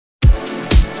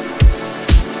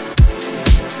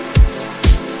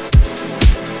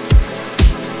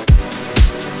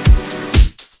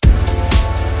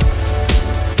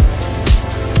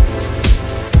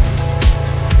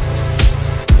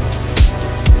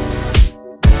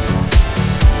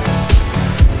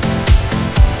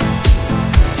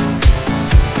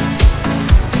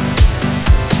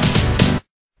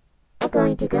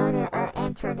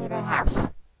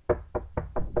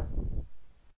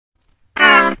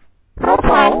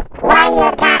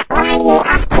What are you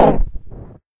up to?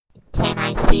 Can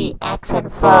I see X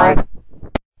and 4?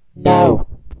 No,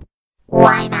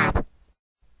 Why not?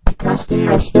 because they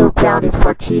are still grounded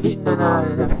for cheating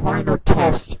on the final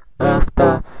test of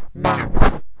the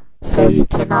maths, so you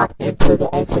cannot enter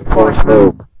the X and 4's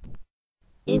room.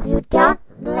 If you don't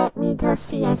let me go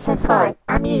see X and 4,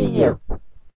 I'm eating you.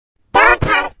 Don't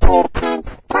talk to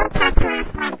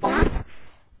us like this.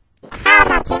 How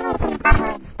about you move to the buffer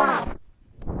instead?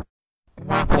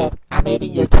 That's it, I'm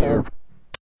eating you too.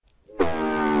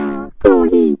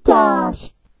 Holy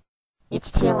gosh!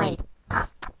 It's too late.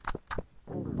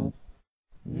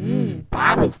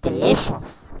 That was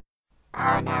delicious.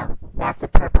 Oh no, that's a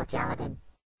purple gelatin.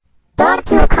 Don't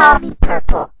you call me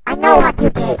purple. I know what you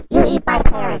did. You eat my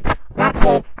parents. That's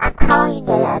it. I'm calling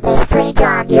the stranger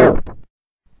on you.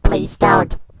 Please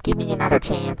don't. Give me another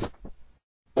chance.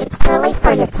 It's too late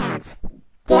for your chance.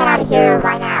 Get out of here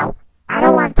right now. I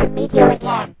don't want to meet you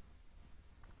again.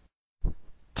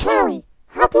 Cherry,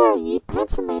 how dare you eat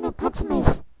Pencilmate and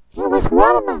Pencilmiss? He was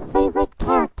one of my favorite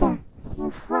characters.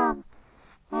 He's from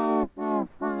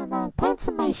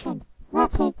Pencilmation.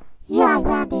 That's it. Yeah, I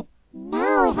found it.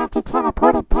 Now I have to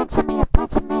teleport a Pencilmate and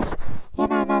Pencilmiss in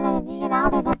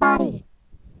the body.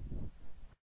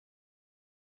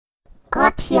 Go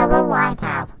to your room right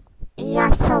now.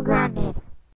 You're so grounded.